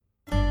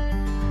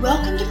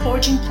Welcome to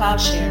Forging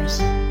Plowshares.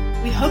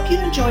 We hope you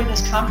enjoy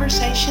this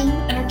conversation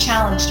and are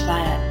challenged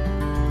by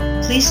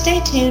it. Please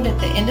stay tuned at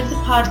the end of the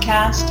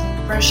podcast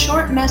for a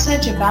short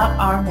message about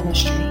our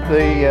ministry.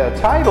 The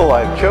title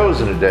I've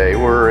chosen today,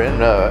 we're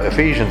in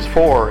Ephesians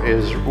 4,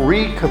 is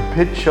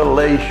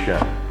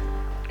Recapitulation.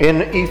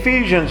 In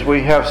Ephesians,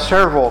 we have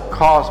several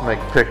cosmic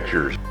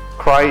pictures.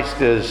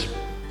 Christ is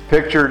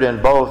pictured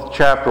in both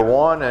chapter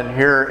 1 and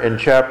here in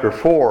chapter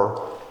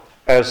 4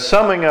 as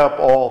summing up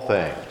all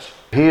things.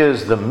 He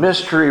is the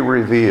mystery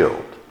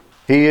revealed.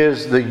 He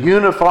is the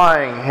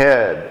unifying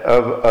head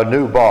of a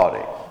new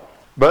body.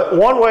 But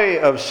one way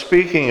of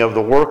speaking of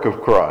the work of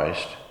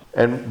Christ,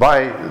 and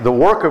by the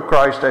work of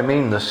Christ I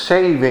mean the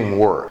saving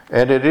work,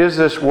 and it is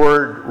this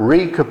word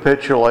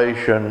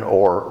recapitulation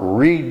or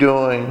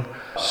redoing,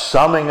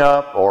 summing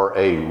up or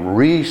a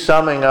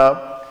re-summing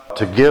up,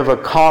 to give a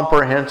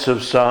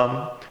comprehensive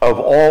sum of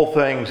all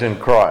things in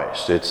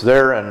Christ. It's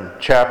there in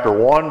chapter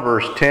 1,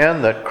 verse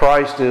 10, that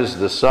Christ is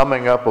the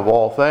summing up of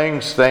all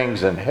things,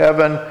 things in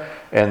heaven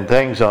and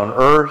things on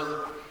earth.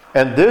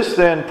 And this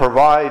then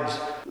provides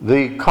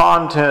the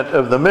content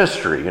of the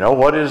mystery.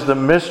 What is the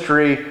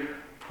mystery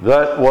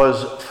that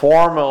was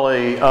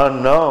formerly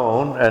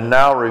unknown and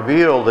now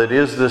revealed? It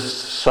is this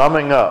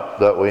summing up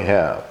that we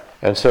have.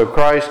 And so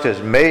Christ has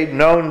made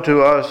known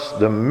to us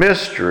the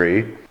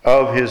mystery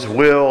of His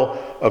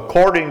will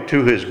according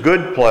to His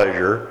good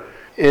pleasure.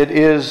 It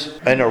is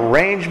an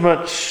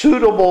arrangement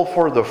suitable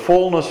for the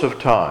fullness of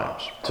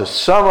times, to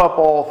sum up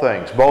all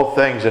things, both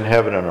things in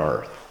heaven and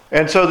earth.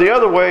 And so the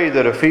other way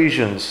that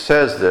Ephesians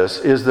says this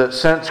is that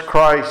since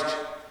Christ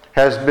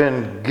has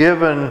been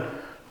given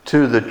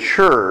to the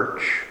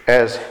church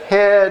as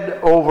head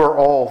over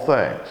all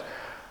things,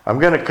 I'm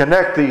going to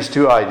connect these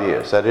two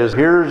ideas. That is,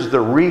 here's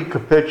the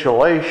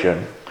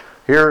recapitulation,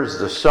 here's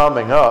the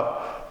summing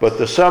up, but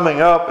the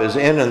summing up is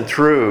in and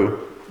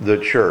through the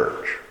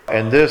church.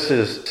 And this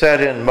is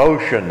set in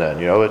motion then.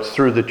 It's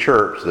through the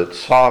church that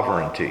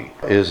sovereignty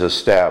is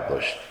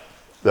established,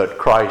 that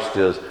Christ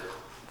is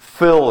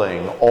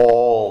filling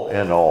all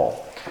in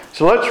all.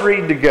 So let's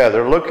read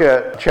together. Look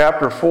at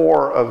chapter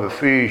 4 of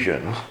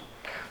Ephesians,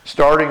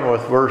 starting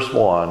with verse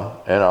 1,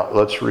 and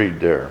let's read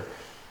there.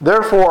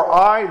 Therefore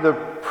I, the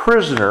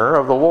prisoner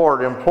of the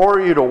Lord,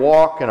 implore you to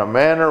walk in a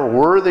manner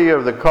worthy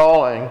of the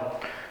calling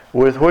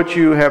with which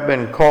you have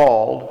been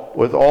called,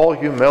 with all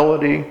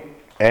humility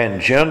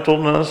and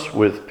gentleness,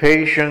 with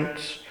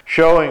patience,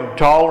 showing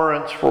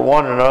tolerance for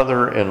one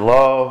another in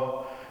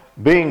love,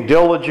 being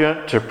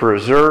diligent to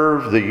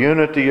preserve the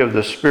unity of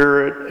the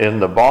Spirit in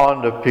the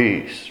bond of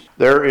peace.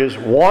 There is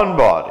one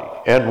body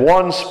and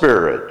one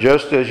Spirit,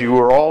 just as you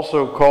were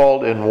also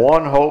called in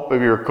one hope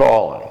of your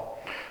calling.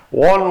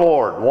 One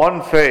Lord,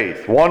 one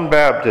faith, one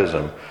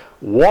baptism,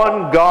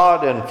 one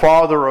God and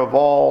Father of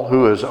all,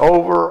 who is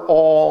over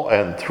all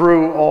and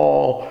through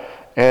all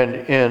and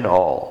in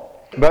all.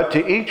 But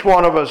to each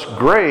one of us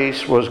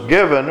grace was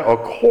given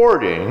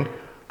according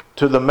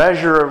to the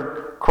measure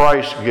of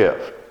Christ's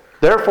gift.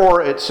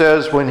 Therefore it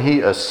says, when He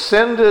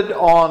ascended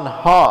on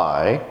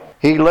high,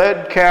 He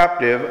led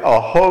captive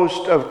a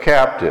host of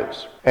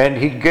captives, and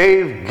He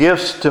gave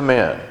gifts to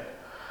men.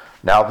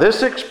 Now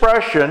this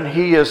expression,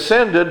 He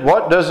ascended,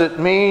 what does it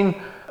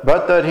mean?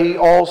 But that He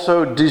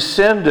also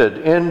descended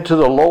into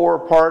the lower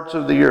parts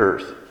of the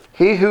earth.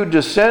 He who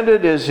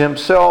descended is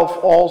Himself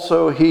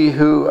also He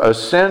who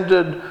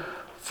ascended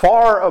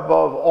far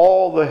above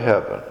all the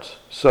heavens,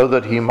 so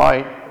that He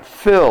might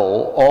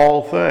fill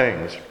all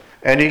things.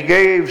 And He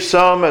gave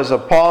some as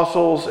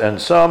apostles, and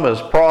some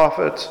as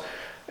prophets,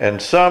 and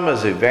some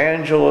as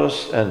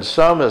evangelists, and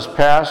some as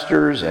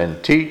pastors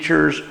and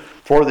teachers,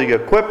 for the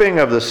equipping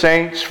of the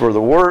saints for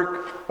the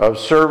work of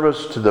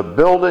service to the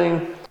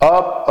building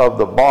up of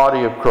the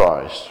body of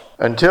Christ,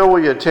 until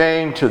we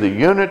attain to the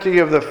unity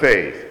of the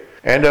faith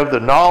and of the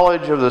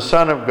knowledge of the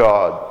Son of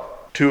God,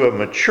 to a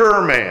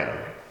mature man,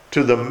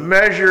 to the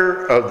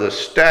measure of the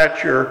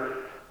stature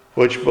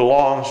which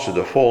belongs to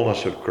the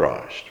fullness of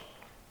Christ.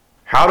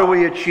 How do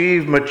we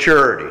achieve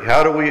maturity?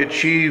 How do we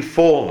achieve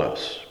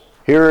fullness?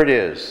 Here it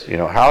is.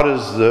 How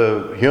does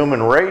the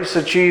human race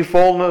achieve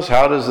fullness?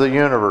 How does the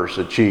universe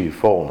achieve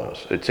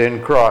fullness? It's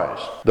in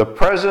Christ. The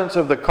presence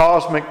of the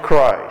cosmic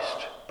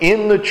Christ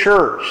in the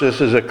church,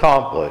 this is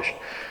accomplished.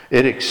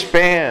 It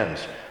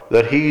expands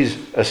that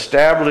He's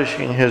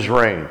establishing His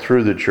reign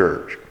through the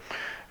church.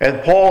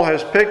 And Paul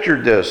has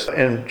pictured this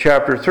in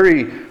chapter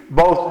 3.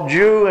 Both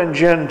Jew and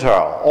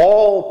Gentile,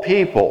 all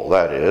people,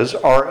 that is,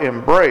 are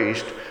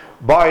embraced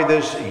by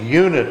this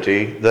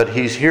unity that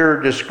he's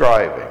here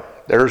describing.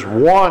 There's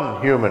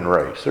one human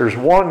race. There's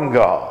one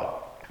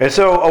God. And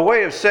so a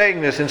way of saying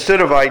this,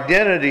 instead of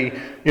identity,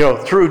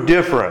 through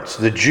difference,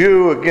 the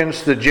Jew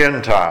against the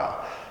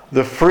Gentile,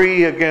 the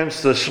free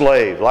against the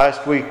slave.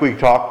 Last week we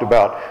talked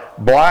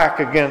about black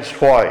against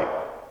white.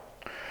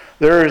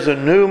 There is a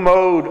new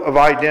mode of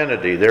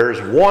identity. There is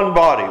one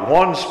body,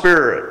 one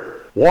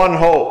Spirit, one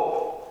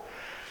hope.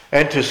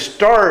 And to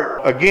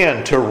start,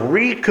 again, to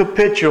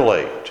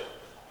recapitulate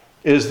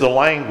is the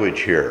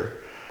language here.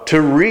 To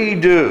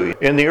redo.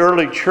 In the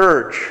early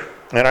church,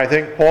 And I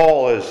think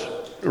Paul is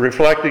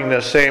reflecting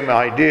this same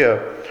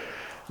idea,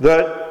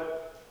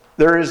 that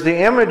there is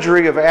the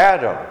imagery of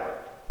Adam,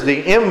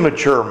 the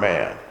immature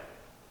man.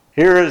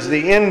 Here is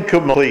the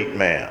incomplete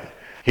man.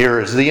 Here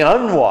is the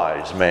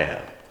unwise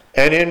man.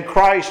 And in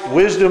Christ,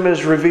 wisdom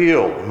is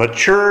revealed.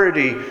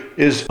 Maturity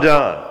is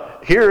done.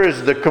 Here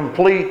is the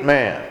complete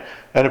man.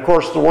 And of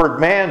course, the word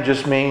man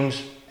just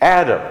means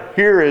Adam.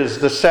 Here is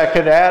the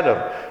second Adam,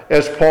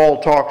 as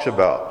Paul talks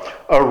about.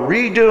 A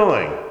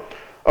redoing,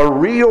 a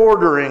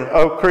reordering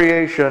of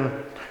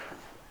creation,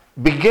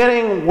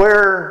 beginning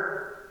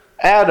where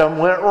Adam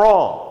went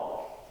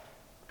wrong.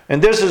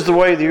 And this is the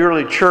way the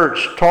early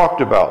church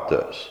talked about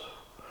this.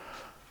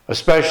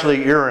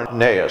 Especially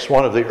Irenaeus,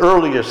 one of the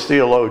earliest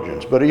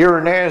theologians. But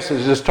Irenaeus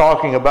is just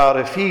talking about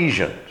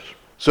Ephesians.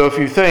 So if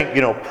you think,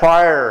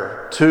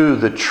 prior to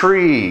the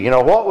tree,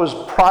 what was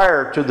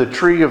prior to the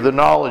tree of the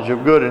knowledge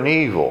of good and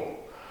evil?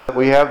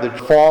 We have the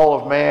fall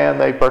of man,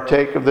 they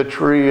partake of the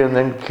tree, and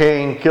then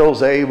Cain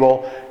kills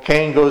Abel.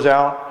 Cain goes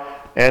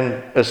out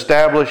and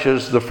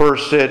establishes the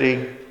first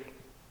city.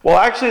 Well,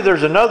 actually,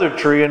 there's another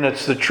tree, and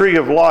it's the tree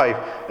of life.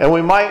 And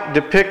we might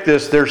depict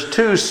this. There's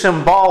two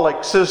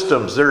symbolic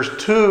systems. There's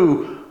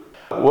two,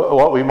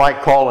 what we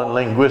might call in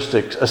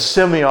linguistics, a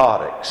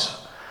semiotics.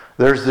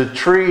 There's the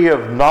tree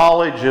of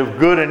knowledge of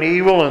good and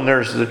evil, and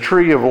there's the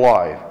tree of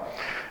life.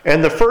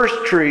 And the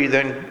first tree,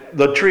 then,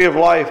 the tree of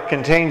life,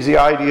 contains the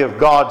idea of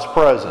God's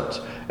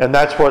presence. And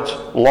that's what's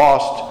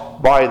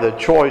lost by the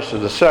choice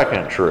of the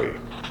second tree.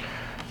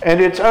 And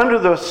it's under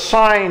the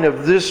sign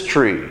of this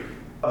tree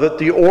that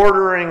the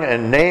ordering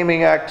and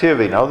naming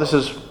activity, now this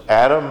is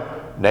Adam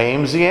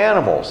names the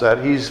animals,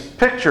 that he's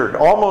pictured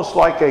almost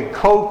like a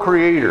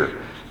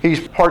co-creator.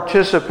 He's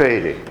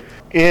participating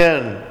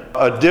in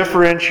a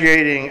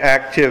differentiating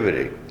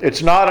activity.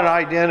 It's not an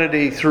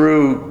identity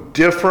through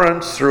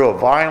difference, through a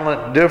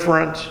violent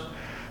difference.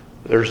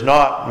 There's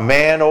not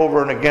man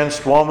over and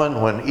against woman.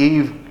 When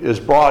Eve is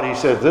brought, he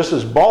said, this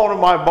is bone of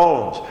my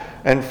bones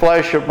and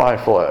flesh of my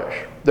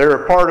flesh.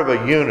 They're a part of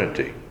a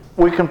unity.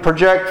 We can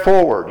project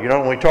forward,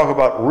 when we talk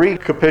about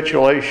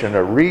recapitulation, a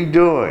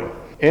redoing.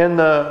 In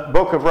the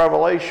book of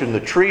Revelation, the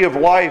tree of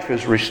life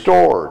is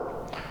restored.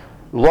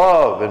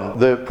 Love and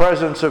the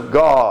presence of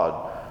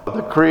God,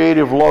 the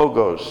creative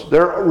logos,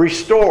 they're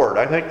restored.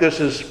 I think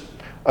this is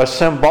a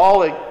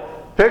symbolic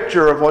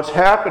picture of what's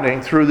happening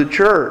through the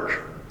church.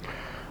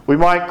 We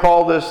might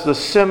call this the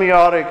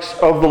semiotics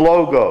of the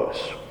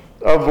logos,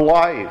 of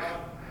life.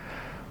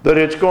 That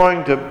it's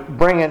going to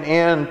bring an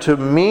end to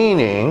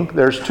meaning.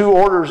 There's two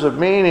orders of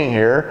meaning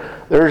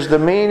here. There's the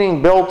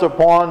meaning built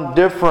upon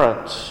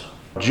difference.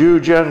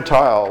 Jew,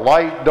 Gentile,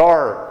 light,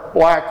 dark,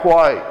 black,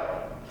 white.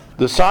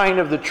 The sign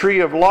of the tree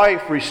of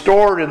life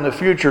restored in the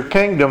future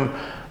kingdom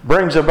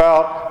brings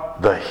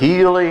about the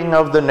healing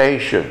of the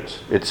nations,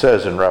 it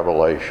says in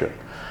Revelation.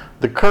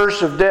 The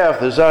curse of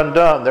death is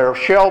undone. There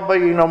shall be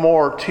no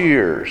more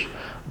tears.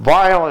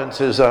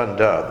 Violence is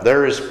undone.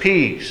 There is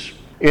peace.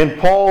 In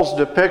Paul's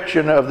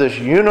depiction of this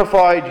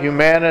unified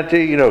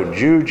humanity,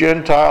 Jew,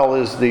 Gentile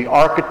is the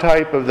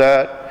archetype of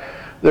that.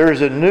 There's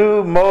a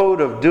new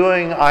mode of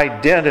doing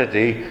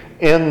identity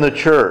in the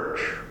church.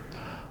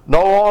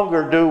 No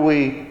longer do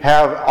we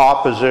have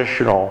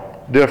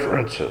oppositional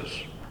differences.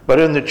 But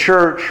in the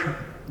church,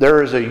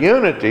 there is a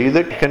unity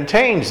that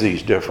contains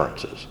these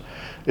differences.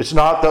 It's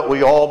not that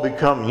we all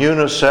become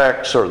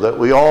unisex or that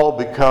we all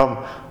become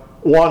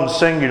one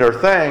singular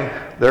thing.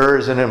 There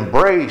is an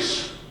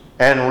embrace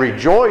and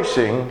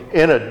rejoicing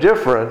in a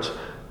difference,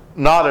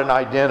 not an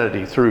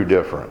identity through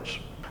difference.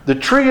 The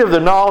tree of the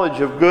knowledge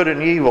of good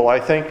and evil,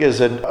 I think,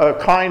 is a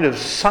kind of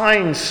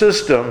sign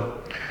system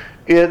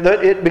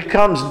that it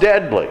becomes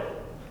deadly,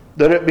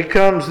 that it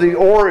becomes the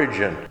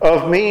origin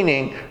of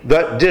meaning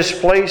that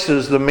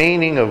displaces the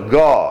meaning of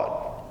God.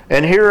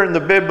 And here in the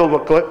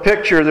biblical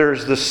picture,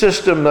 there's the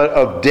system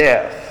of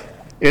death,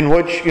 in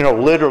which,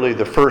 literally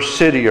the first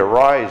city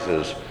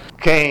arises.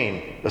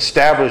 Cain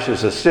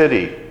establishes a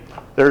city.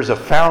 There's a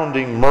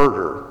founding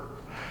murder.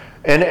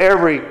 And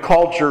every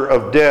culture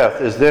of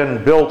death is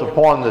then built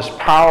upon this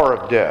power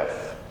of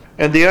death.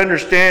 And the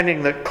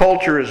understanding that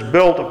culture is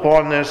built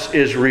upon this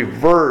is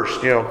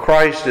reversed.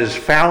 Christ is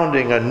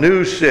founding a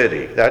new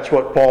city. That's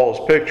what Paul is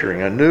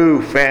picturing, a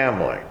new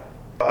family,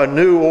 a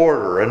new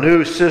order, a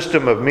new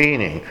system of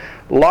meaning.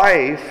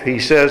 Life, he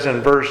says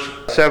in verse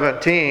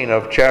 17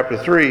 of chapter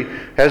 3,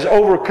 has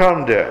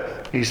overcome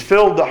death. He's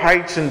filled the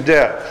heights in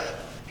depth.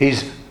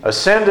 He's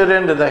ascended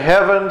into the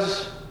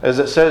heavens, as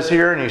it says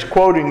here, and he's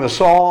quoting the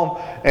psalm,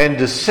 and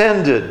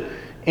descended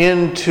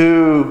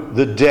into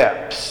the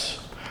depths.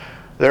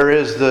 There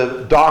is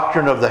the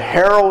doctrine of the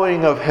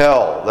harrowing of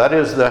hell. That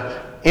is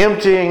the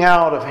emptying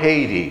out of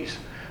Hades.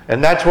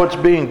 And that's what's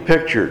being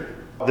pictured.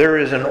 There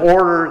is an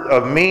order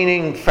of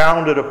meaning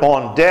founded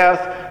upon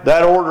death.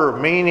 That order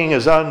of meaning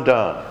is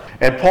undone.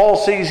 And Paul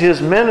sees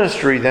his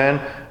ministry then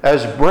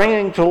as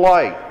bringing to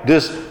light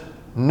this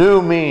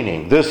new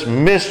meaning, this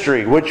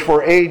mystery which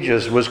for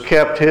ages was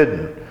kept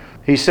hidden.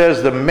 He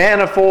says the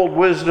manifold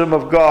wisdom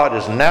of God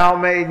is now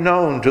made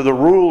known to the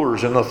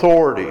rulers and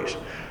authorities.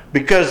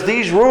 because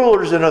these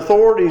rulers and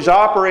authorities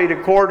operate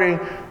according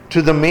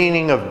to the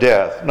meaning of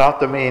death, not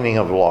the meaning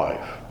of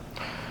life.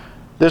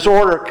 This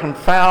order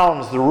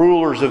confounds the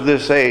rulers of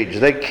this age.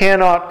 They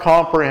cannot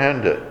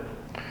comprehend it.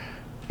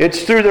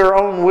 It's through their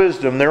own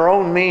wisdom, their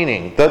own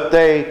meaning, that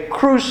they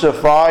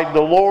crucified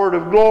the Lord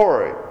of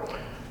glory.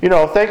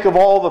 Think of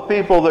all the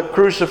people that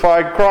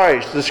crucified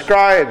Christ. The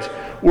scribes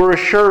were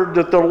assured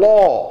that the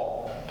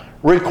law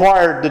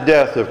required the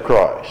death of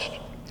Christ.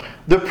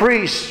 The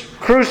priests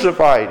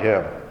crucified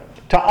him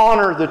to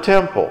honor the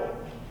temple.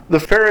 The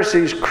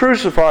Pharisees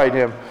crucified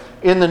him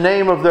in the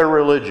name of their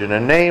religion, a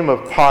name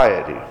of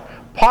piety.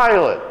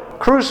 Pilate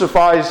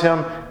crucifies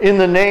him in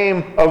the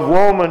name of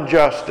Roman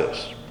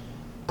justice.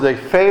 They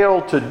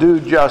fail to do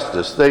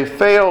justice. They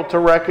fail to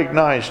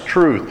recognize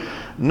truth.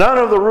 None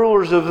of the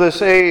rulers of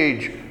this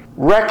age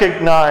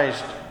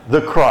recognized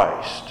the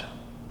Christ.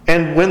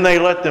 And when they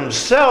let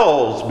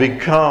themselves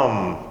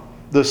become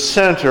the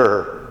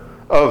center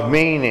of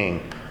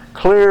meaning,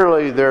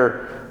 clearly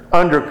they're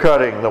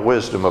undercutting the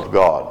wisdom of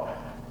God.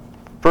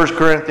 1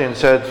 Corinthians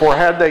said, "For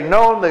had they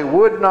known, they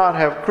would not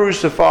have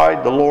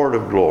crucified the Lord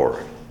of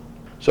glory."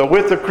 So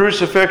with the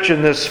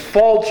crucifixion, this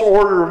false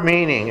order of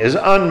meaning is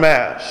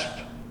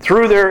unmasked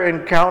through their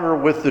encounter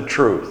with the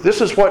truth.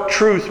 This is what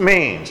truth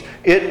means.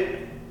 It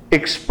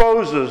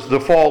exposes the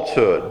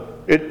falsehood.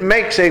 It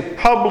makes a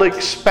public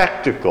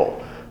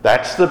spectacle.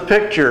 That's the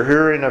picture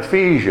here in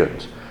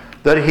Ephesians,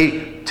 that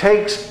he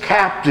takes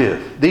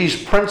captive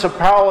these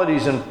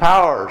principalities and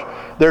powers.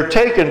 They're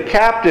taken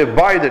captive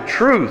by the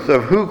truth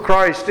of who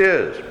Christ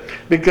is,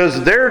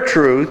 because their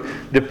truth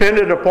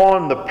depended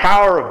upon the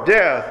power of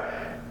death,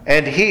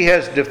 and he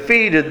has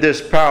defeated this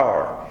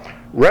power.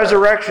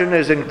 Resurrection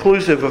is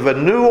inclusive of a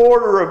new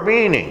order of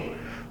meaning,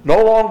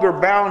 no longer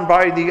bound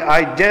by the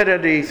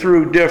identity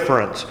through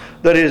difference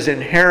that is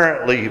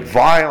inherently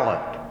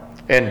violent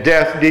and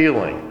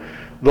death-dealing.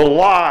 The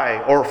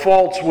lie or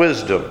false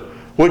wisdom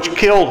which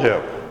killed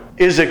him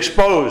is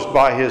exposed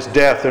by his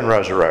death and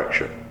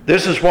resurrection.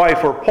 This is why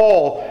for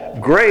Paul,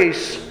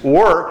 grace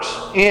works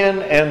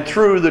in and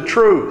through the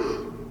truth,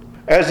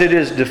 as it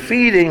is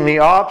defeating the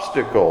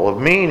obstacle of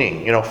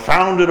meaning,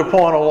 founded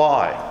upon a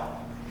lie.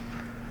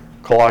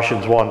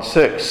 Colossians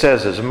 1:6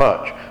 says as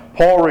much.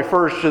 Paul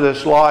refers to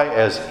this lie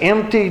as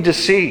empty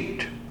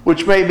deceit,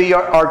 which may be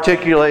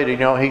articulated,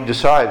 he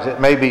decides it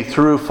may be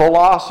through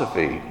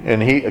philosophy,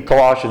 in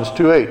Colossians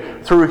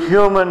 2:8, through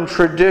human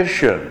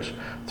traditions,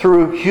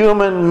 through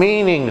human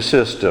meaning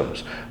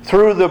systems,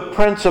 through the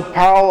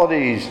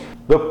principalities,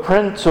 the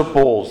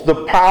principles, the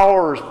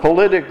powers,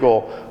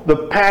 political, the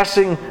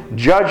passing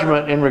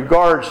judgment in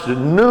regards to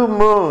new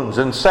moons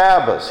and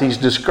Sabbaths. He's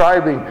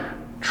describing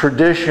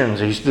traditions,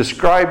 he's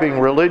describing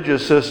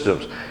religious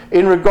systems.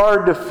 In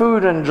regard to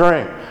food and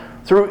drink,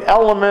 through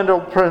elemental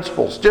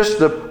principles,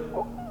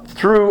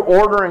 through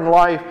ordering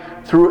life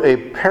through a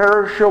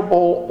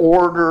perishable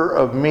order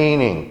of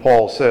meaning,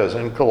 Paul says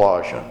in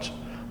Colossians.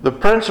 The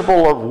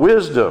principle of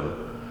wisdom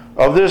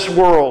of this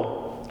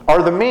world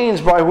are the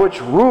means by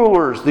which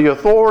rulers, the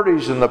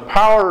authorities, and the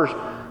powers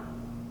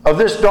of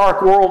this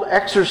dark world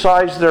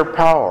exercise their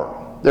power.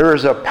 There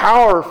is a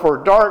power for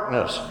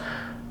darkness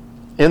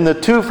in the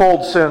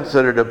twofold sense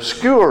that it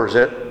obscures,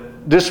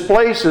 it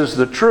displaces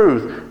the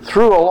truth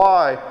through a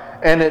lie,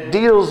 and it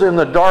deals in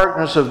the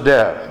darkness of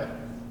death.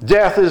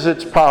 Death is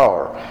its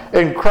power.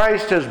 And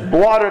Christ has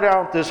blotted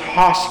out this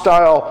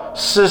hostile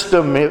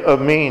system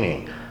of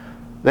meaning.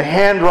 The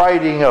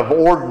handwriting of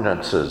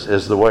ordinances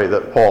is the way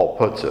that Paul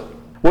puts it,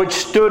 which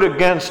stood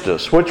against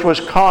us, which was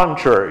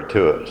contrary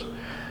to us.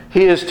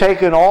 He has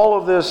taken all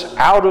of this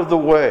out of the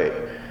way,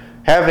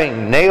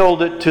 having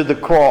nailed it to the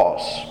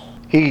cross.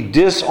 He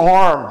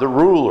disarmed the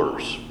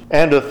rulers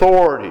and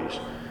authorities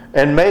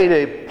and made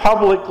a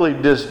publicly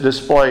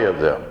display of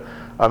them.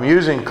 I'm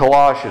using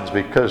Colossians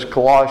because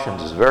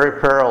Colossians is very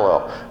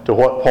parallel to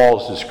what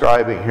Paul's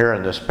describing here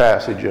in this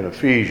passage in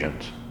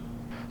Ephesians.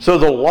 So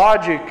the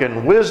logic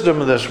and wisdom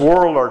of this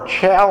world are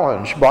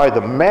challenged by the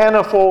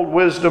manifold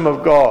wisdom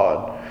of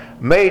God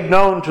made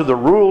known to the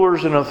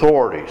rulers and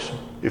authorities,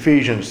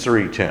 Ephesians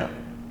 3:10.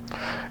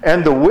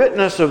 And the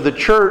witness of the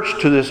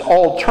church to this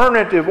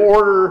alternative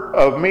order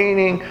of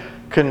meaning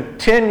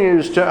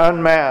continues to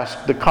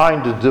unmask the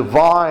kind of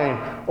divine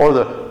or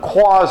the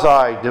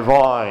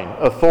quasi-divine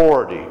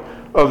authority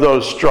of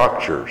those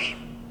structures,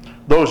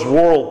 those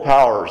world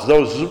powers,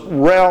 those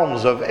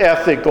realms of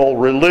ethical,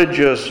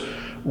 religious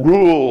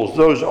rules,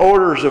 those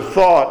orders of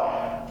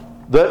thought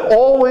that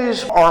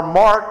always are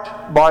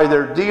marked by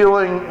their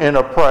dealing in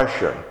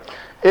oppression.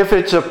 If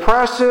it's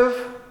oppressive,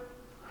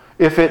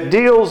 if it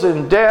deals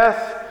in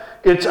death,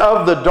 it's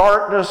of the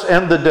darkness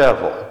and the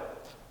devil.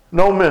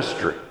 No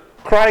mystery.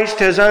 Christ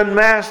has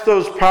unmasked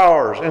those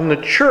powers, and the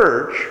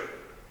church,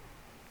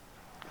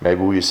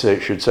 maybe we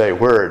should say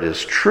where it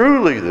is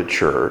truly the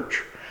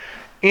church,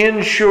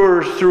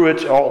 ensures through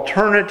its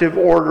alternative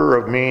order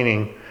of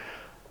meaning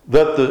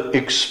that the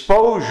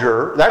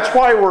exposure, that's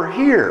why we're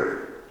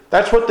here.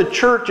 That's what the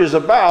church is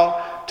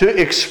about,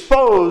 to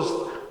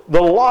expose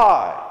the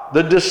lie,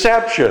 the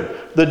deception,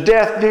 the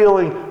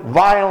death-dealing,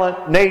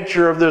 violent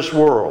nature of this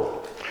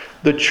world.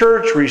 The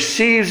church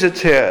receives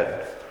its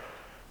head.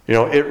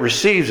 It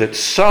receives it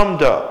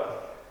summed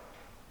up.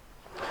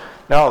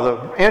 Now,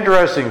 the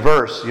interesting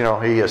verse,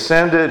 he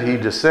ascended, he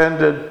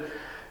descended.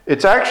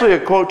 It's actually a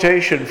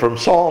quotation from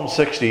Psalm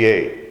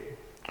 68,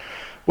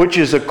 which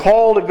is a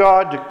call to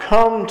God to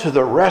come to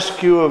the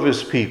rescue of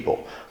his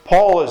people.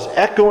 Paul is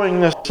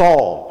echoing this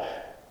psalm,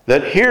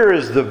 that here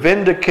is the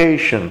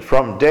vindication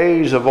from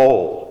days of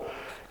old.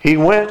 He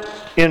went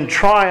in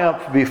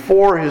triumph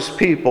before his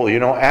people,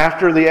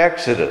 after the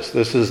Exodus.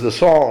 This is the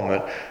psalm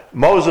that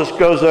Moses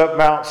goes up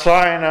Mount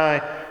Sinai,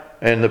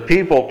 and the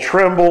people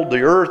trembled,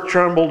 the earth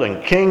trembled,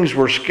 and kings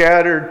were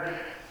scattered.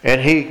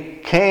 And he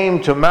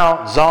came to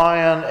Mount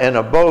Zion and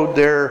abode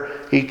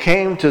there. He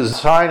came to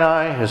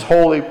Sinai, his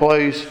holy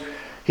place.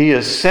 He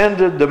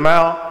ascended the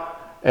mount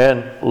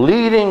and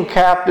leading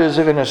captives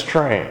in his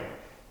train.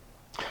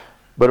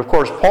 But of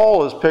course,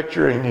 Paul is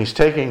he's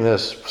taking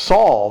this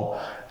psalm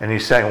and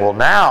he's saying, well,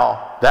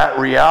 now that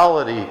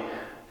reality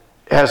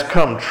has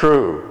come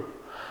true.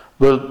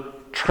 The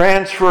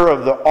transfer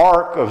of the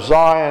ark of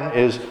Zion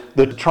is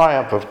the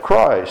triumph of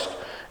Christ.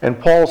 And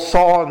Paul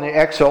saw in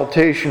the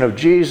exaltation of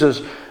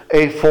Jesus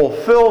a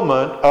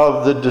fulfillment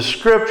of the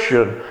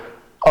description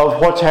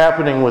of what's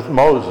happening with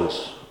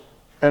Moses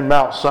and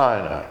Mount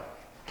Sinai.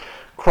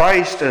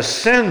 Christ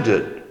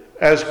ascended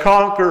as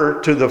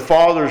conqueror to the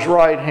Father's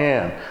right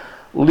hand,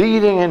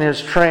 leading in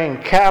his train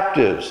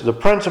captives, the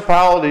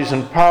principalities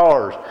and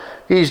powers.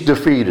 He's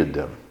defeated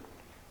them.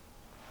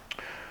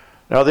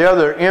 Now, the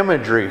other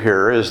imagery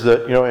here is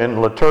that,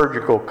 in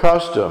liturgical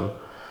custom,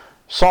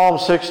 Psalm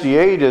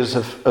 68 is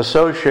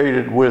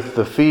associated with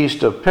the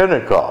Feast of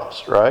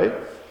Pentecost, right?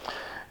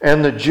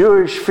 And the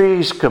Jewish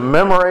feast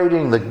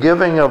commemorating the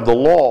giving of the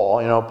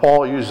law,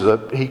 Paul uses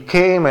it. He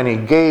came and he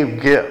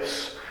gave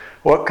gifts.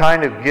 What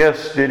kind of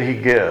gifts did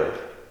he give?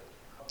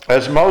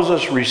 As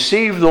Moses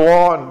received the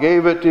law and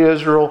gave it to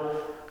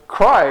Israel,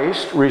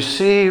 Christ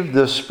received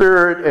the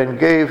Spirit and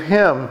gave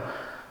him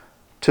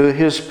to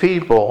his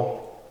people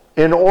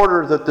in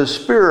order that the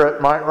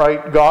Spirit might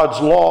write God's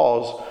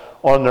laws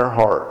on their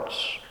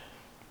hearts,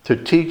 to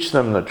teach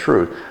them the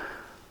truth.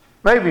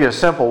 Maybe a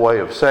simple way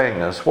of saying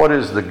this, what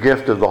is the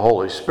gift of the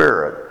Holy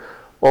Spirit?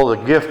 Well, the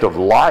gift of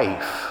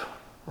life,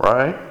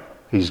 right?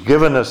 He's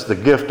given us the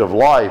gift of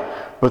life,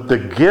 but the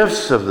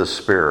gifts of the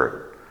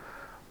Spirit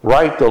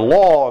write the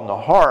law on the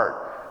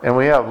heart, and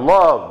we have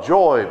love,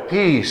 joy,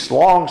 peace,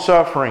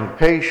 long-suffering,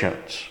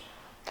 patience.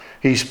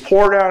 He's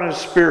poured out his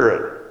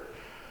Spirit.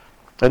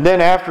 And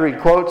then after he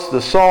quotes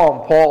the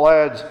psalm, Paul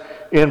adds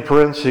in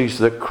parentheses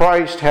that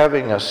Christ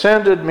having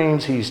ascended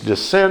means he's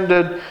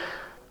descended.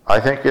 I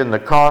think in the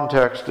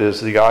context is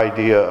the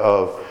idea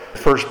of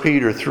 1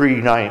 Peter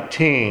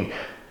 3:19.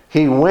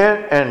 He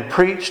went and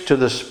preached to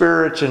the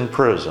spirits in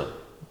prison.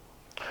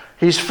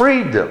 He's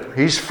freed them.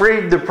 He's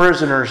freed the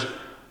prisoners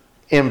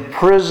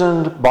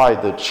imprisoned by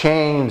the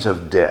chains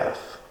of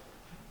death.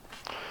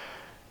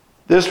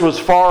 This was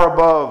far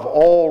above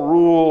all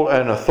rule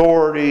and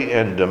authority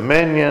and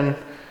dominion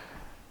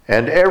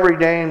and every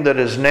name that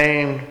is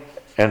named,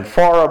 and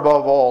far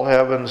above all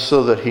heavens,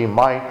 so that he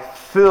might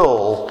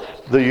fill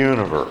the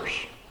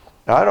universe.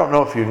 Now, I don't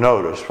know if you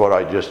noticed what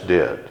I just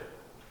did.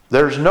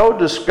 There's no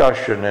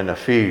discussion in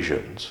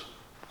Ephesians.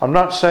 I'm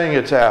not saying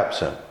it's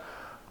absent,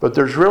 but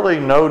there's really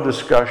no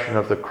discussion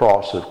of the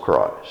cross of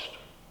Christ.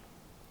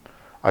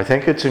 I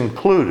think it's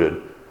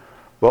included,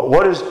 but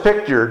what is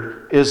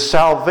pictured is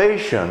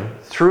salvation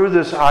through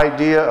this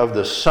idea of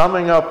the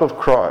summing up of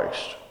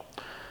Christ.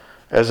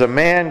 As a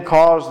man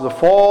caused the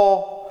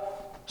fall,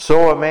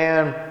 so a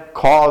man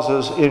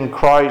causes in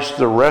Christ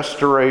the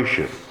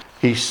restoration.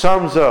 He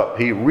sums up,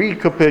 he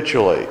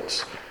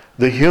recapitulates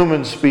the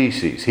human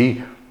species.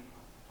 He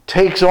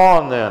takes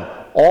on then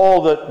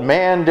all that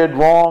man did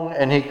wrong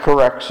and he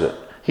corrects it.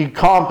 He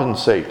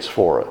compensates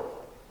for it.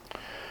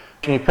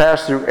 He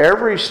passed through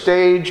every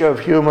stage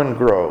of human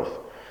growth,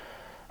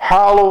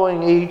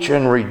 hallowing each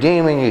and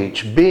redeeming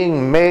each,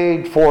 being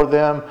made for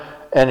them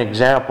an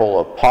example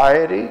of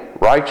piety,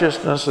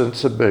 righteousness, and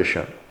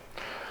submission.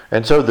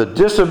 And so the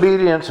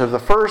disobedience of the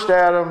first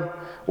Adam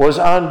was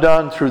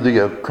undone through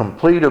the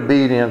complete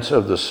obedience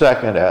of the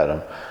second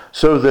Adam,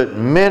 so that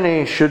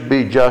many should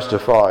be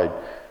justified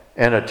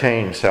and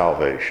attain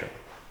salvation.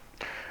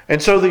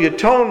 And so the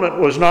atonement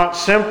was not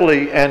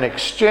simply an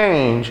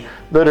exchange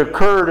that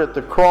occurred at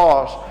the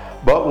cross,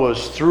 but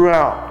was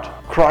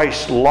throughout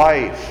Christ's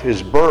life,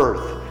 his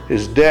birth,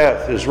 his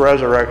death, his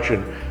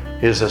resurrection,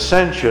 his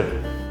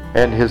ascension,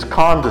 and his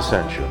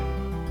condescension,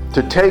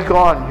 to take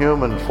on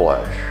human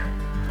flesh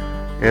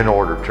in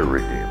order to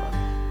redeem it.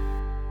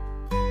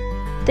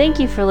 Thank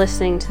you for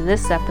listening to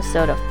this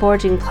episode of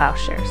Forging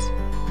Plowshares.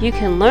 You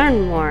can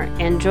learn more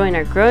and join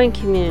our growing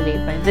community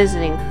by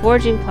visiting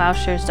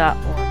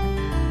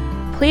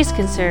forgingplowshares.org. Please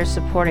consider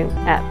supporting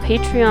at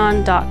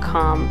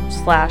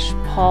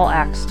patreon.com/Paul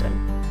Axton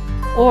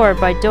or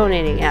by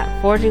donating at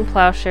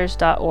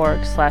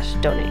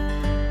forgingplowshares.org/donate.